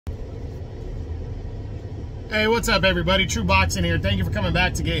Hey, what's up, everybody? True Boxing here. Thank you for coming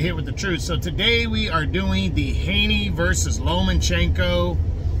back to Get Hit with the Truth. So today we are doing the Haney versus Lomachenko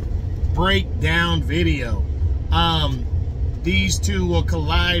breakdown video. These two will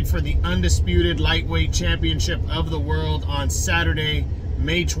collide for the Undisputed Lightweight Championship of the World on Saturday,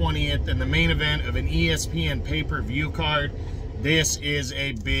 May 20th, in the main event of an ESPN pay-per-view card. This is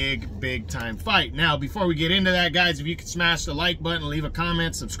a big time fight. Now, before we get into that, guys, if you could smash the like button, leave a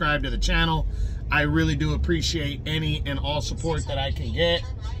comment, subscribe to the channel. I really do appreciate any and all support that I can get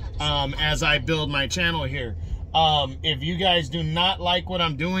as I build my channel here. If you guys do not like what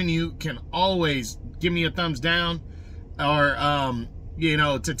I'm doing, you can always give me a thumbs down or, you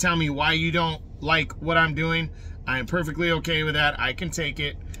know, to tell me why you don't like what I'm doing. I am perfectly okay with that. I can take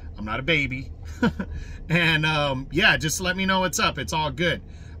it. I'm not a baby. And, yeah, just let me know what's up. It's all good.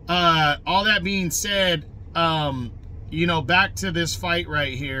 All that being said, you know, back to this fight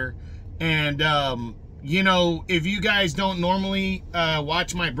right here. And, you know, if you guys don't normally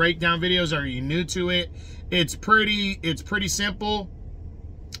watch my breakdown videos, or you're new to it, it's pretty simple,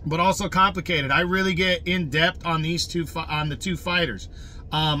 but also complicated. I really get in depth on these two, the two fighters.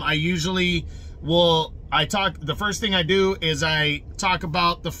 I usually will, the first thing I do is I talk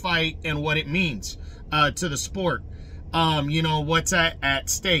about the fight and what it means to the sport. You know, what's at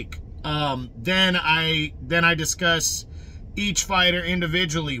stake. Then I discuss each fighter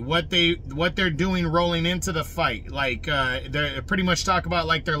individually, what they're doing rolling into the fight. Like they pretty much talk about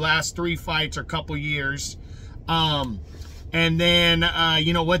like their last 3 fights or couple years, and then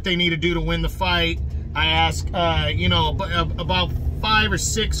you know, what they need to do to win the fight. I ask you know, about 5 or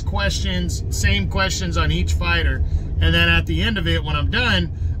 6 questions, same questions on each fighter, and then at the end of it, when I'm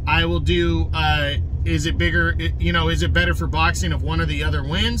done, I will do is it bigger, you know, is it better for boxing if one or the other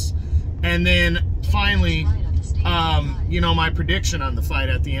wins? And then finally, you know, my prediction on the fight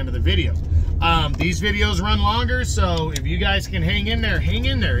at the end of the video. These videos run longer, so if you guys can hang in there, hang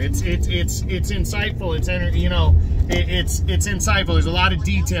in there. It's insightful. It's it's insightful. There's a lot of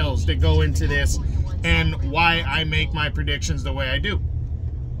details that go into this and why I make my predictions the way I do.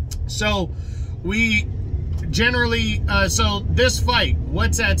 So we generally, so this fight,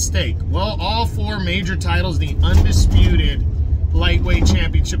 what's at stake? Well, all 4 major titles, the Undisputed Lightweight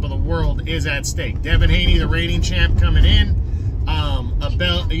Championship of the World, is at stake. Devin Haney, the reigning champ, coming in. A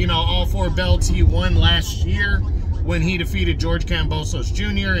belt, you know, all 4 belts he won last year when he defeated George Kambosos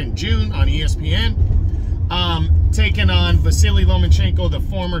Jr. in June on ESPN. Taking on Vasily Lomachenko, the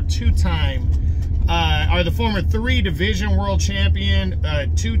former 2-time, or the former 3-division world champion,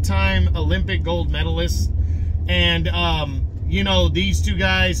 2-time Olympic gold medalist. And, you know, these two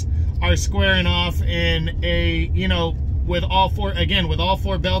guys are squaring off in a, you know, with all 4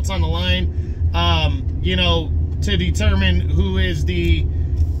 belts on the line, you know, to determine who is the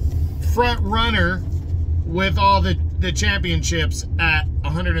front runner with all the championships at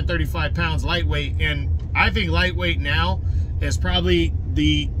 135 pounds lightweight. And I think lightweight now is probably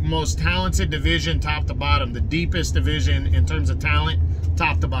the most talented division top to bottom, the deepest division in terms of talent,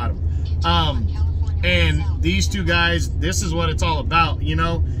 top to bottom. And these two guys, this is what it's all about, you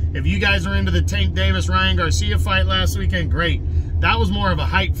know. If you guys are into the Tank Davis-Ryan Garcia fight last weekend, great. That was more of a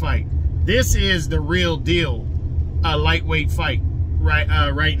hype fight. This is the real deal, lightweight fight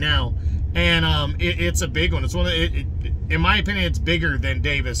right now, and it's a big one. It's one of in my opinion, it's bigger than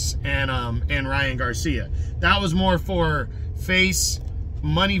Davis and Ryan Garcia. That was more for face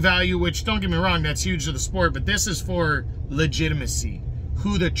money value, which, don't get me wrong, that's huge to the sport, but this is for legitimacy,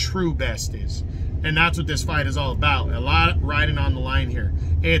 who the true best is. And that's what this fight is all about. A lot riding on the line here.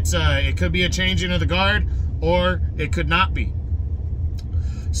 It could be a changing of the guard, or it could not be.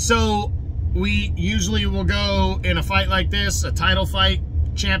 So we usually will go in a fight like this, a title fight,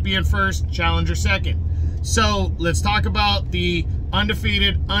 champion first, challenger second. So let's talk about the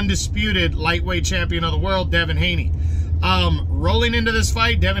undisputed lightweight champion of the world, Devin Haney. Rolling into this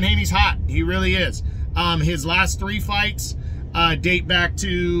fight, Devin Haney's hot. He really is. His last 3 fights date back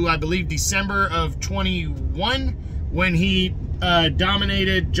to, I believe, December of 21, when he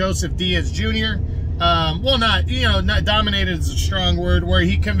dominated Joseph Diaz Jr. Well, not dominated is a strong word, where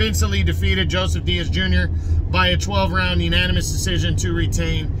he convincingly defeated Joseph Diaz Jr. by a 12-round unanimous decision to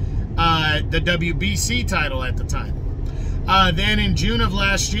retain the WBC title at the time. Then in June of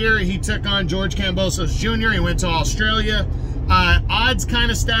last year, he took on George Kambosos Jr. He went to Australia. Odds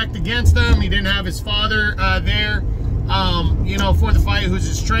kind of stacked against him. He didn't have his father there, you know, for the fight, who's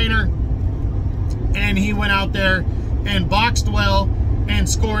his trainer. And he went out there and boxed well and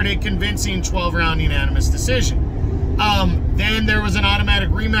scored a convincing 12-round unanimous decision. Then there was an automatic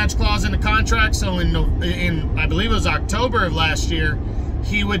rematch clause in the contract. So in I believe it was October of last year,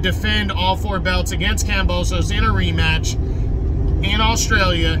 he would defend all 4 belts against Kambosos in a rematch in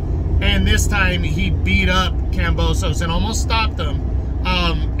Australia, and this time he beat up Kambosos and almost stopped him,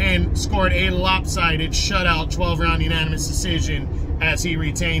 and scored a lopsided shutout 12-round unanimous decision as he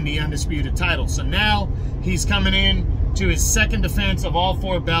retained the undisputed title. So now he's coming in to his 2nd defense of all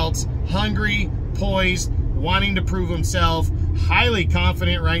 4 belts, hungry, poised, wanting to prove himself, highly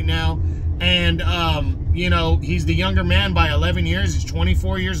confident right now. And, you know, he's the younger man by 11 years. He's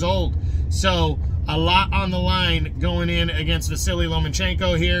 24 years old. So a lot on the line going in against Vasily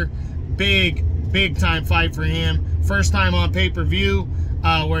Lomachenko here. Big time fight for him. First time on pay-per-view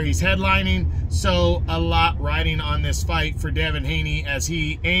where he's headlining. So a lot riding on this fight for Devin Haney as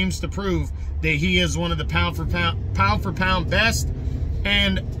he aims to prove that he is one of the pound for pound best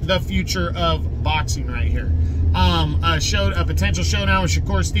and the future of boxing right here. A potential showdown with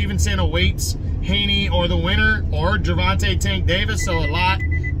Shakur Stevenson awaits Haney or the winner or Gervonta Tank Davis. So a lot,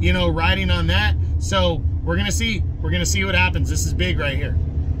 you know, riding on that. So we're gonna see what happens. This is big right here.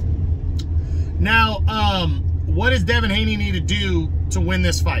 Now, what does Devin Haney need to do to win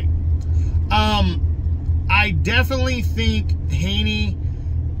this fight? I definitely think Haney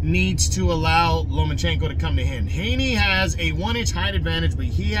needs to allow Lomachenko to come to him. Haney has a 1-inch height advantage, but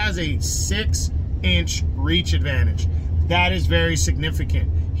he has a 6-inch reach advantage. That is very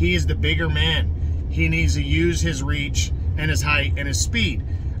significant. He is the bigger man. He needs to use his reach and his height and his speed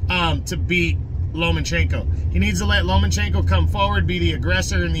to beat Lomachenko. He needs to let Lomachenko come forward, be the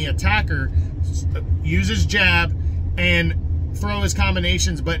aggressor and the attacker, use his jab and throw his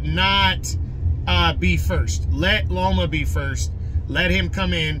combinations, but not be first. Let Loma be first. Let him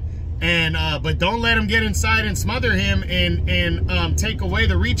come in, and but don't let him get inside and smother him and take away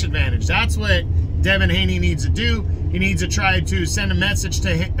the reach advantage. That's what Devin Haney needs to do. He needs to try to send a message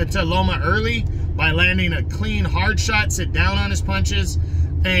to Loma early by landing a clean, hard shot, sit down on his punches,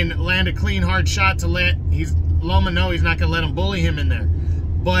 and land a clean, hard shot to let Loma know he's not going to let him bully him in there.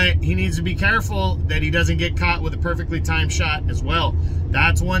 But he needs to be careful that he doesn't get caught with a perfectly timed shot as well.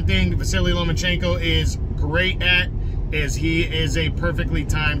 That's one thing Vasily Lomachenko is great at, is he is a perfectly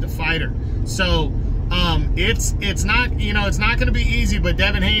timed fighter. So it's not, you know, it's not going to be easy, but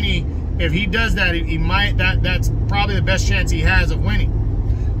Devin Haney, if he does that, he might, that's probably the best chance he has of winning.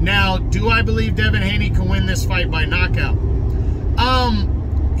 Now, do I believe Devin Haney can win this fight by knockout?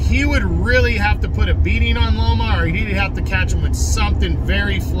 He would really have to put a beating on Loma, or he'd have to catch him with something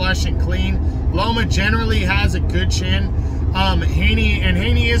very flush and clean. Loma generally has a good chin.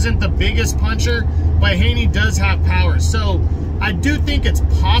 Haney isn't the biggest puncher, but Haney does have power. So I do think it's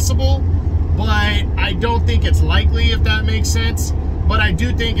possible, but I don't think it's likely, if that makes sense. But I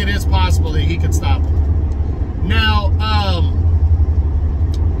do think it is possible that he could stop him. Now,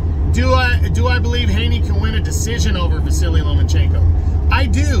 do I believe Haney can win a decision over Vasily Lomachenko? I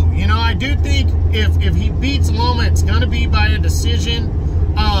do. You know, I do think if he beats Loma, it's going to be by a decision.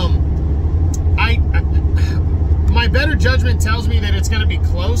 My better judgment tells me that it's going to be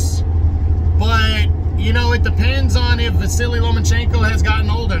close, but, you know, it depends on if Vasily Lomachenko has gotten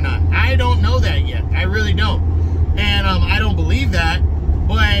old or not. I don't know that yet. I really don't. And I don't believe that.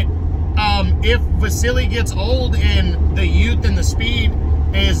 But if Vasily gets old and the youth and the speed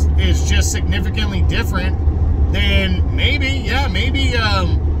is just significantly different, then maybe, yeah, maybe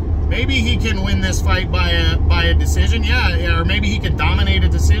he can win this fight by a decision, yeah, or maybe he can dominate a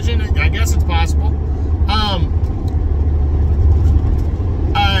decision. I guess it's possible.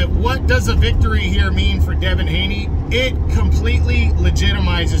 What does a victory here mean for Devin Haney? It completely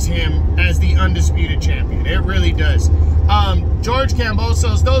legitimizes him as the undisputed champion. It really does. George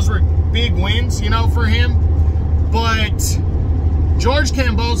Kambosos, those were big wins, you know, for him. But George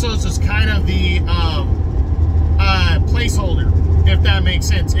Kambosos is kind of the placeholder, if that makes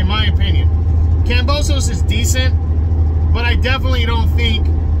sense, in my opinion. Kambosos is decent, but I definitely don't think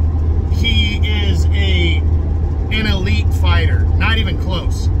he is an elite fighter. Not even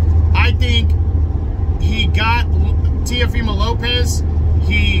close. I think he got Teofimo Lopez.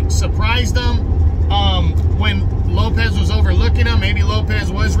 He surprised him when Lopez was overlooking him. Maybe Lopez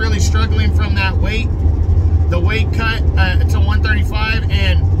was really struggling from that weight, the weight cut to 135,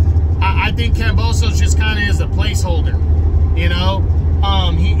 and I think Kambosos just kind of is a placeholder. You know,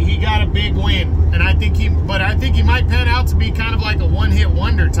 he got a big win, and I think he might pan out to be kind of like a one-hit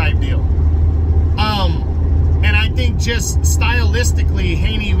wonder type deal. And I think just stylistically,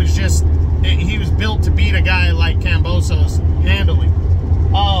 Haney was he was built to beat a guy like Kambosos handily.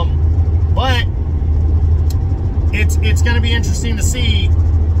 But it's going to be interesting to see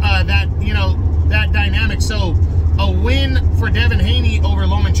that, you know, that dynamic. So a win for Devin Haney over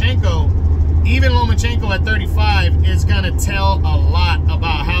Lomachenko even Lomachenko at 35 is going to tell a lot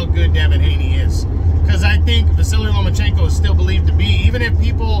about how good Devin Haney is. Because I think Vasily Lomachenko is still believed to be, even if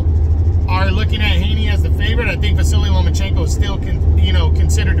people are looking at Haney as the favorite, I think Vasily Lomachenko is still,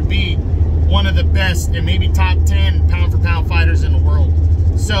 considered to be one of the best and maybe top 10 pound-for-pound fighters in the world.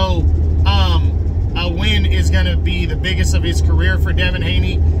 So, a win is going to be the biggest of his career for Devin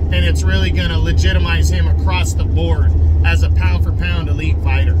Haney, and it's really going to legitimize him across the board as a pound-for-pound elite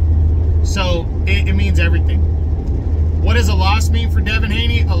fighter. So, it means everything. What does a loss mean for Devin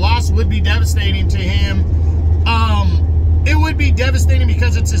Haney? A loss would be devastating to him. It would be devastating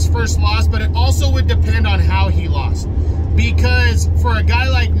because it's his first loss, but it also would depend on how he lost. Because for a guy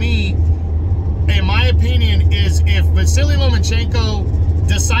like me, in my opinion, is if Vasily Lomachenko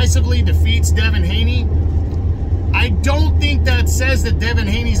decisively defeats Devin Haney, I don't think that says that Devin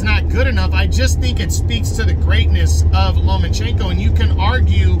Haney's not good enough. I just think it speaks to the greatness of Lomachenko, and you can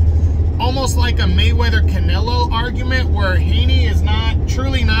argue almost like a Mayweather-Canelo argument where Haney is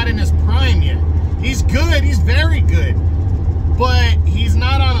truly not in his prime yet. He's good, he's very good, but he's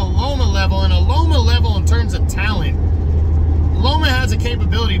not on a Loma level, and a Loma level in terms of talent, Loma has a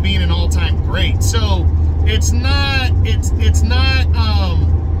capability of being an all-time great. So it's not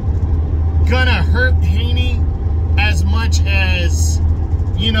gonna hurt Haney as much as,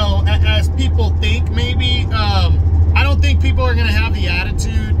 as people think maybe. I don't think people are gonna have the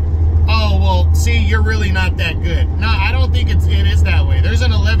attitude, oh, well, see, you're really not that good. No, I don't think it is that way. There's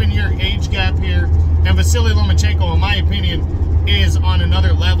an 11-year age gap here, and Vasily Lomachenko, in my opinion, is on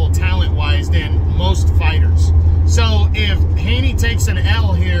another level talent-wise than most fighters. So if Haney takes an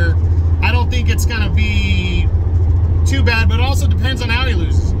L here, I don't think it's going to be too bad, but it also depends on how he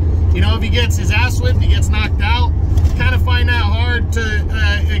loses. If he gets his ass whipped, he gets knocked out, kind of find that hard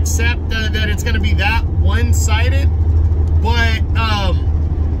to accept that it's going to be that one-sided. But,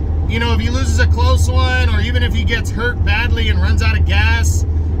 if he loses a close one, or even if he gets hurt badly and runs out of gas,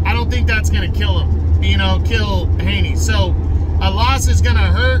 I don't think that's going to kill him, kill Haney. So a loss is going to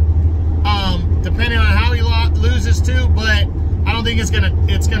hurt, depending on how he loses too, but I don't think it's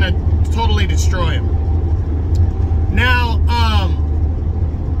gonna totally destroy him. Now,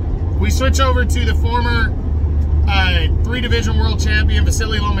 we switch over to the former 3-division world champion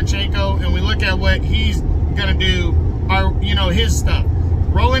Vasily Lomachenko, and we look at what he's gonna do, his stuff.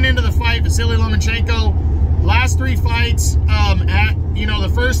 Rolling into the fight, Vasily Lomachenko, last 3 fights,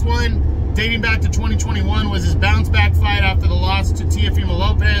 the first one dating back to 2021 was his bounce back fight after the loss to Teofimo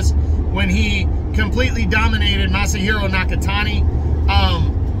Lopez, when he completely dominated Masahiro Nakatani.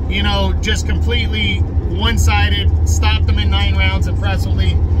 Just completely one-sided, stopped him in 9 rounds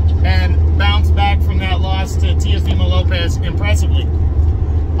impressively, and bounced back from that loss to Teofimo Lopez impressively.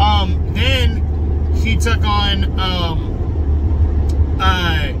 Then he took on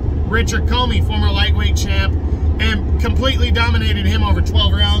Richard Comey, former lightweight champ, and completely dominated him over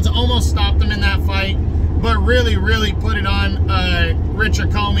 12 rounds, almost stopped him in that fight, but really, really put it on Richard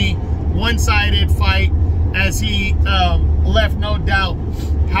Comey. One-sided fight, as he left no doubt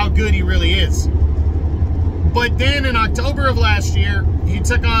how good he really is. But then in October of last year, he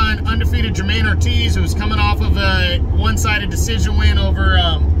took on undefeated Jermaine Ortiz, who was coming off of a one-sided decision win over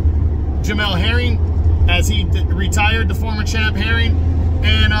Jamel Herring, as he retired the former champ Herring.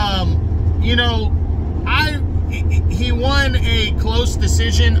 And, he won a close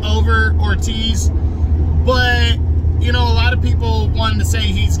decision over Ortiz, but a lot of people wanted to say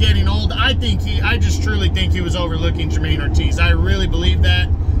he's getting old. I just truly think he was overlooking Jermaine Ortiz. I really believe that.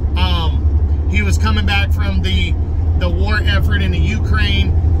 He was coming back from the war effort in the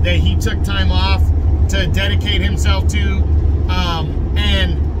Ukraine that he took time off to dedicate himself to.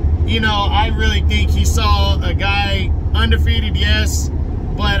 I really think he saw a guy undefeated, yes,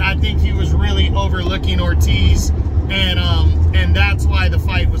 but I think he was really overlooking Ortiz, and that's why the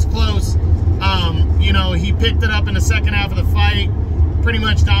fight was close. He picked it up in the second half of the fight, pretty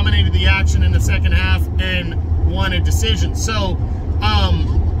much dominated the action in the second half, and won a decision. So,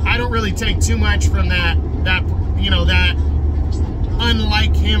 I don't really take too much from that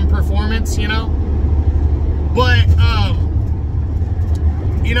unlike him performance, But,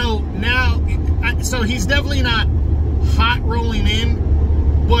 now, so he's definitely not hot rolling in,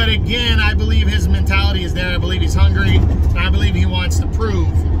 but again, I believe his mentality is there. I believe he's hungry, and I believe he wants to prove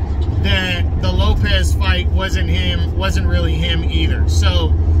that the Lopez fight wasn't really him either.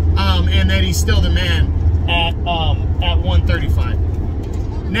 So, and that he's still the man at 135.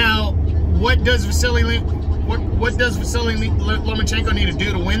 Now, what does Vasily Lomachenko need to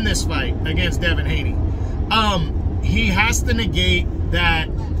do to win this fight against Devin Haney? He has to negate that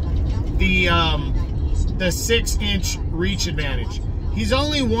the 6-inch reach advantage. He's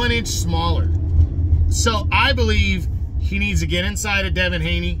only 1 inch smaller. So I believe he needs to get inside of Devin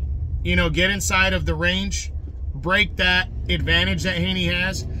Haney, you know, get inside of the range, break that advantage that Haney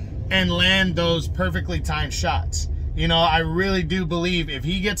has, and land those perfectly timed shots. You know, I really do believe if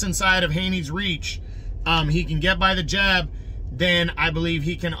he gets inside of Haney's reach, he can get by the jab, then I believe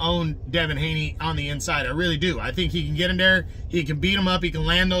he can own Devin Haney on the inside. I really do. I think he can get in there, he can beat him up, he can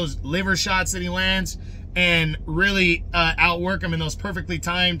land those liver shots that he lands, and really outwork him in those perfectly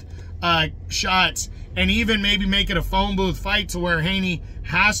timed shots, and even maybe make it a phone booth fight to where Haney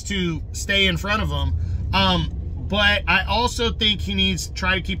has to stay in front of him. But I also think he needs to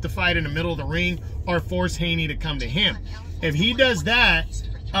try to keep the fight in the middle of the ring or force Haney to come to him. If he does that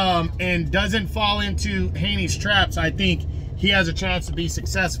and doesn't fall into Haney's traps, I think he has a chance to be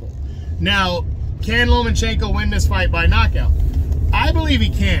successful. Now, can Lomachenko win this fight by knockout? I believe he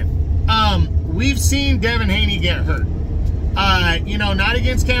can. We've seen Devin Haney get hurt. You know, not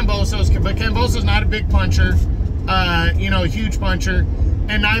against Kambosos, but Kambosos not a big puncher, you know, a huge puncher,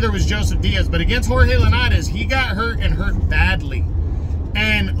 and neither was Joseph Diaz. But against Jorge Linares, he got hurt and hurt badly.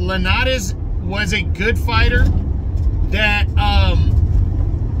 And Linares was a good fighter that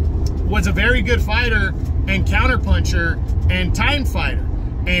was a very good fighter and counterpuncher and time fighter.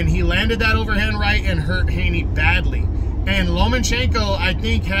 And he landed that overhand right and hurt Haney badly. And Lomachenko, I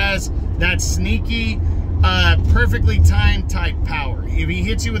think, has that sneaky, perfectly timed type power. If he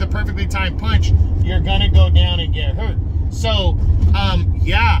hits you with a perfectly timed punch, you're gonna go down and get hurt. So,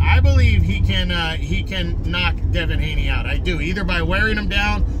 yeah, I believe he can knock Devin Haney out. I do, either by wearing him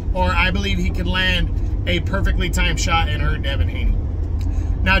down, or I believe he can land a perfectly timed shot and hurt Devin Haney.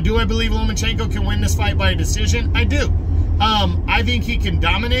 Now, do I believe Lomachenko can win this fight by decision? I do. I think he can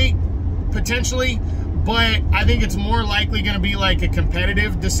dominate, potentially, but I think it's more likely going to be like a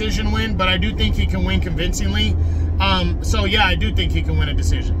competitive decision win, but I do think he can win convincingly. So, yeah, I do think he can win a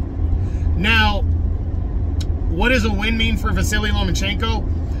decision. Now, what does a win mean for Vasily Lomachenko?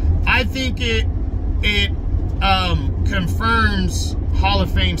 I think it confirms Hall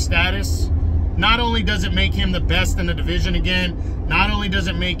of Fame status. Not only does it make him the best in the division again, not only does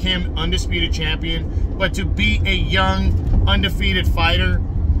it make him undisputed champion, but to be a young, undefeated fighter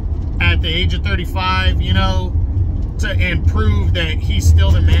at the age of 35, you know, and prove that he's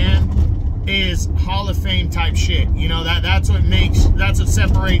still the man is Hall of Fame type shit. You know, that's what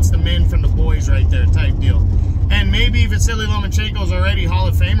separates the men from the boys right there type deal. And maybe Vasily Lomachenko's already Hall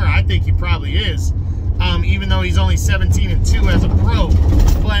of Famer. I think he probably is. Even though he's only 17-2 as a pro.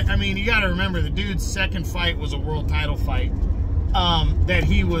 But, I mean, you got to remember, the dude's second fight was a world title fight that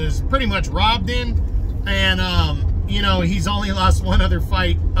he was pretty much robbed in. And, you know, he's only lost one other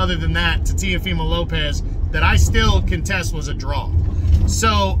fight other than that to Teofimo Lopez that I still contest was a draw.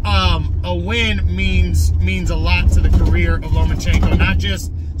 So, a win means a lot to the career of Lomachenko. Not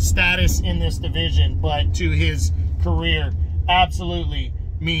just status in this division, but to his career. Absolutely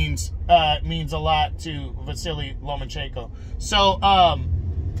means a lot to Vasily Lomachenko. So,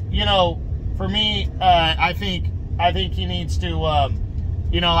 you know, for me, I think he needs to,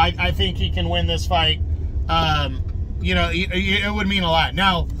 you know, I think he can win this fight. You know, it would mean a lot.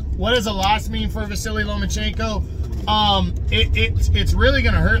 Now, what does a loss mean for Vasily Lomachenko? It's really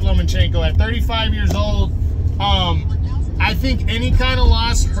going to hurt Lomachenko at 35 years old. I think any kind of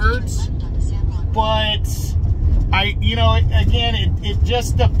loss hurts, but you know, again, it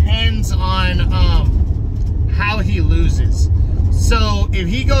just depends on how he loses. So if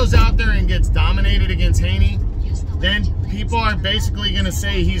he goes out there and gets dominated against Haney, then people are basically going to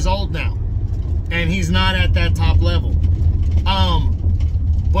say he's old now and he's not at that top level.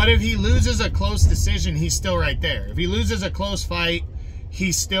 But if he loses a close decision, he's still right there. If he loses a close fight,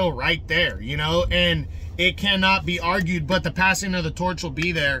 he's still right there, you know, and it cannot be argued, but the passing of the torch will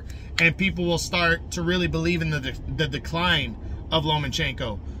be there, and people will start to really believe in the decline of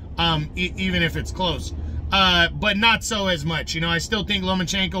Lomachenko, even if it's close. But not so as much. You know, I still think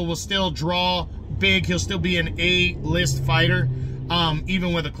Lomachenko will still draw big. He'll still be an A-list fighter,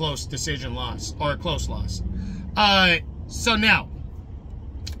 even with a close decision loss or a close loss. So now,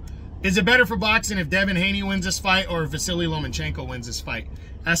 is it better for boxing if Devin Haney wins this fight or if Vasily Lomachenko wins this fight?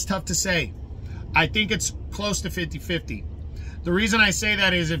 That's tough to say. I think it's close to 50-50. The reason I say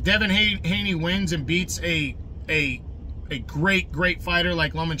that is if Devin Haney wins and beats a great fighter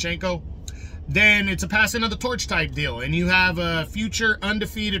like Lomachenko, then it's a passing of the torch type deal, and you have a future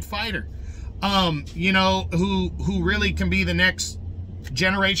undefeated fighter, you know, who really can be the next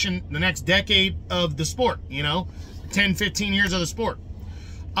generation, the next decade of the sport, you know, 10, 15 years of the sport.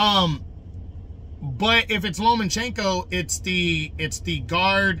 But if it's Lomachenko, it's the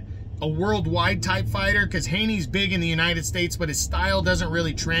guard a worldwide type fighter, because Haney's big in the United States, but his style doesn't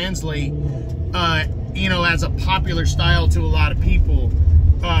really translate, you know, as a popular style to a lot of people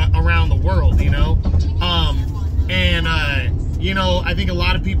around the world, you know. You know, I think a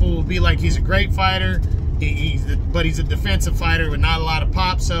lot of people will be like, he's a great fighter, but he's a defensive fighter with not a lot of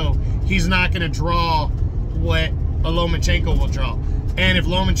pop, so he's not going to draw what a Lomachenko will draw. And if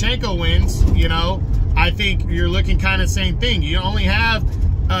Lomachenko wins, you know, I think you're looking kind of same thing. You only have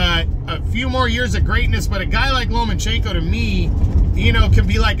a few more years of greatness, but a guy like Lomachenko, to me, you know, can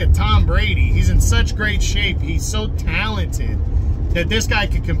be like a Tom Brady. He's in such great shape. He's so talented that this guy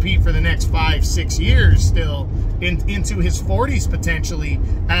could compete for the next 5-6 years still, into his 40s potentially,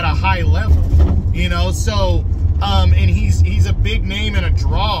 at a high level, you know. So and he's a big name and a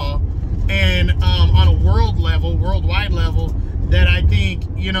draw, and on a worldwide level, that I think,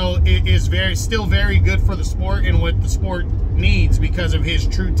 you know, it is still very good for the sport and what the sport needs because of his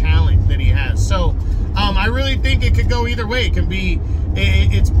true talent that he has. So I really think it could go either way. It can be,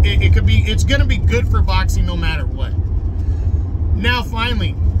 it's going to be good for boxing no matter what. Now,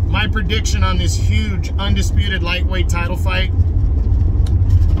 finally, my prediction on this huge undisputed lightweight title fight.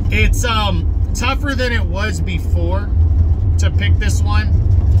 It's tougher than it was before to pick this one,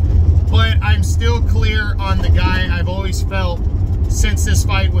 but I'm still clear on the guy I've always felt since this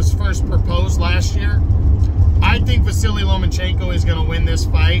fight was first proposed last year. I think Vasily Lomachenko is going to win this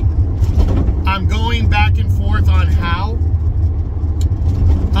fight. I'm going back and forth on how,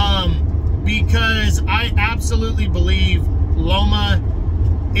 because I absolutely believe Loma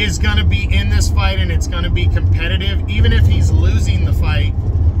is going to be in this fight and it's going to be competitive. Even if he's losing the fight,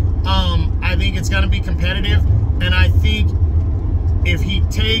 I think it's going to be competitive. And I think if he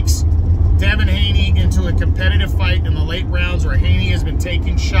takes Devin Haney into a competitive fight in the late rounds where Haney has been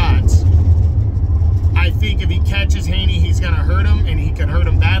taking shots, I think if he catches Haney, he's going to hurt him, and he can hurt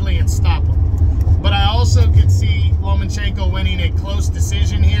him badly and stop him. But I also could see Lomachenko winning a close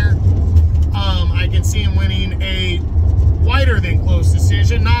decision here. I can see him winning a wider than close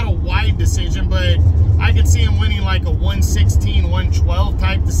decision, not a wide decision, but I can see him winning like a 116, 112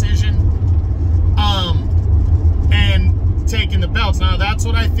 type decision, and taking the belts. Now, that's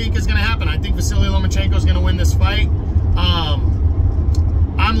what I think is going to happen. I think Vasily Lomachenko is going to win this fight.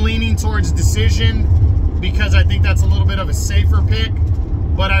 I'm leaning towards decision because I think that's a little bit of a safer pick,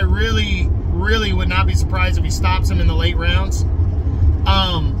 but I really would not be surprised if he stops him in the late rounds.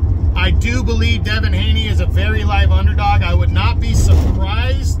 I do believe Devin Haney is a very live underdog. I would not be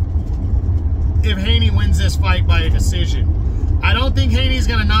surprised if Haney wins this fight by a decision. I don't think Haney's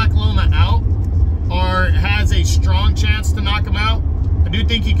going to knock Loma out or has a strong chance to knock him out. I do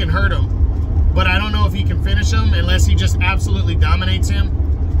think he can hurt him, but I don't know if he can finish him unless he just absolutely dominates him.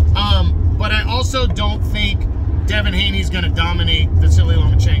 But I also don't think Devin Haney's going to dominate Vasily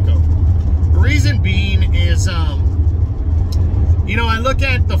Lomachenko. The reason being is, you know, I look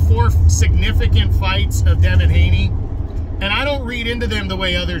at the 4 significant fights of Devin Haney, and I don't read into them the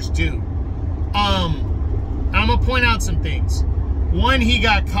way others do. I'm going to point out some things. One, he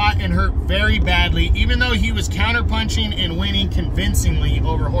got caught and hurt very badly, even though he was counterpunching and winning convincingly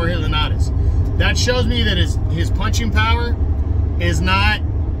over Jorge Linares. That shows me that his punching power is not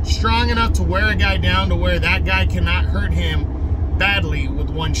strong enough to wear a guy down to where that guy cannot hurt him badly with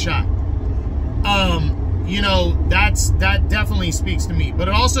one shot. You know, that definitely speaks to me. But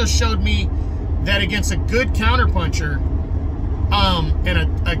it also showed me that against a good counterpuncher,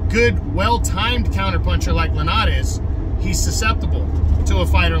 and a good, well-timed counterpuncher like Linares, he's susceptible to a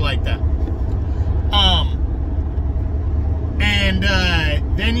fighter like that.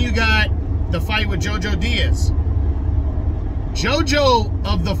 Then you got the fight with Jojo Diaz. Jojo,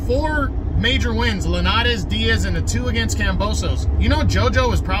 of the 4 major wins, Linares, Diaz, and the 2 against Kambosos, you know, Jojo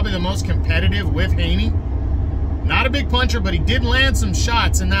was probably the most competitive with Haney. Not a big puncher, but he did land some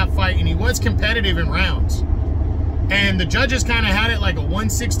shots in that fight, and he was competitive in rounds. And the judges kind of had it like a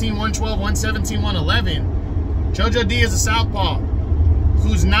 116, 112, 117, 111. Jojo Diaz is a southpaw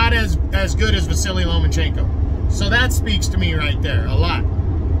who's not as good as Vasily Lomachenko. So that speaks to me right there a lot.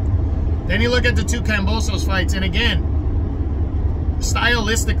 Then you look at the 2 Kambosos fights, and again,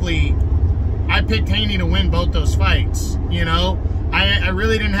 stylistically, I picked Haney to win both those fights. You know, I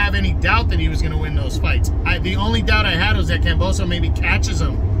really didn't have any doubt that he was going to win those fights. The only doubt I had was that Kambosos maybe catches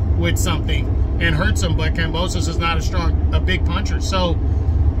him with something and hurts him, but Kambosos is not a big puncher. So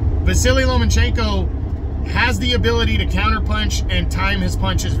Vasily Lomachenko has the ability to counterpunch and time his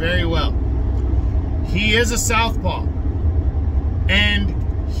punches very well. He is a southpaw, and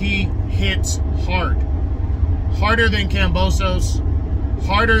he hits hard. Harder than Kambosos,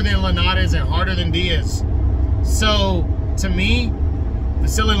 harder than Linares, and harder than Diaz. So, to me,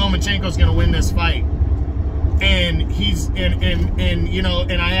 Vasily Lomachenko is going to win this fight. And he's, you know,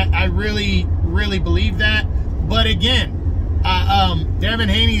 and I really believe that. But again, Devin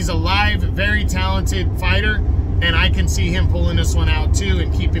Haney is a live, very talented fighter, and I can see him pulling this one out too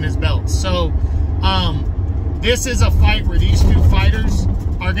and keeping his belt. So this is a fight where these two fighters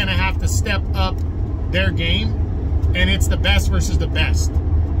are going to have to step up their game, and it's the best versus the best.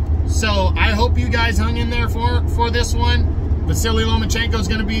 So I hope you guys hung in there for this one. Vasily Lomachenko is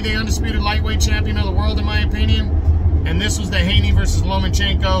going to be the undisputed lightweight champion of the world, in my opinion. And this was the Haney versus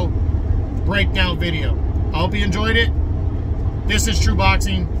Lomachenko breakdown video. I hope you enjoyed it. This is True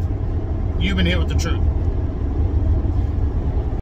Boxing. You've been hit with the truth.